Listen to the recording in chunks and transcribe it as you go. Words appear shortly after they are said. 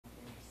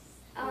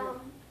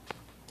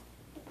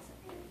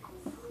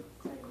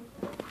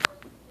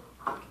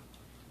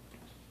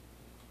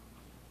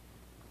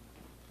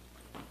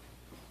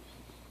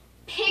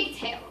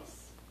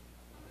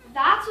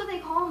what they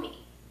call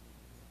me.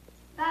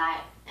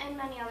 That and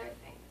many other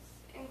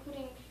things,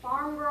 including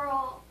Farm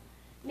Girl,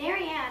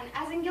 Mary Ann,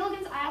 as in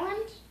Gilligan's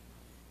Island,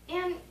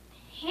 and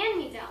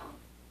Hand-Me-Down.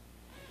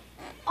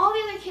 All the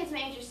other kids my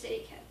age are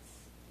city kids.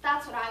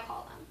 That's what I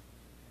call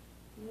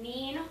them.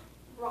 Mean,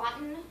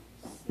 rotten,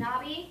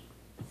 snobby,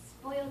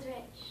 spoiled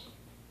rich.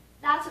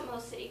 That's what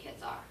most city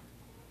kids are.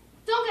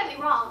 Don't get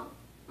me wrong.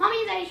 Mommy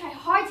and Daddy try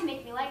hard to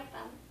make me like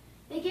them.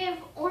 They give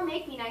or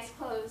make me nice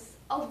clothes,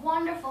 a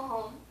wonderful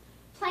home,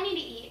 plenty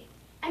to eat,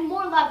 and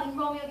more love than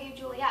Romeo gave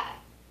Juliet.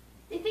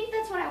 They think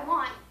that's what I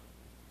want,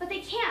 but they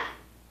can't.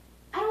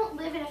 I don't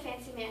live in a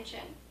fancy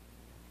mansion,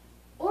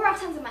 or have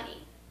tons of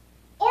money,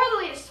 or the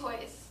latest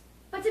toys.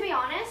 But to be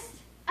honest,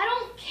 I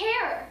don't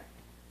care.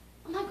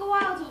 I'm like a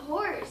wild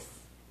horse,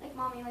 like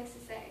Mommy likes to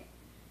say.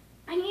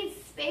 I need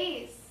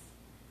space,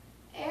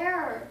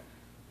 air,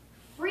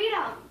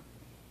 freedom.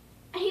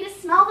 I need to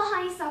smell the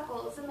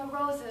honeysuckles and the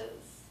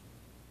roses.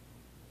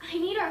 I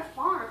need our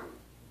farm.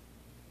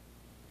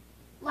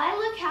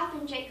 Lila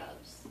Catherine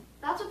Jacobs.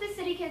 That's what the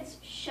city kids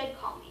should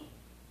call me.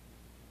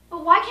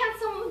 But why can't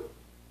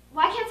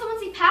someone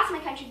see past my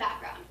country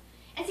background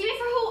and see me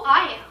for who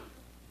I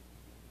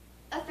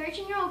am? A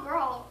 13-year-old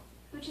girl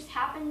who just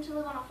happened to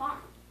live on a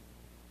farm.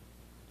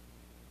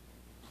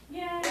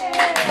 Yay!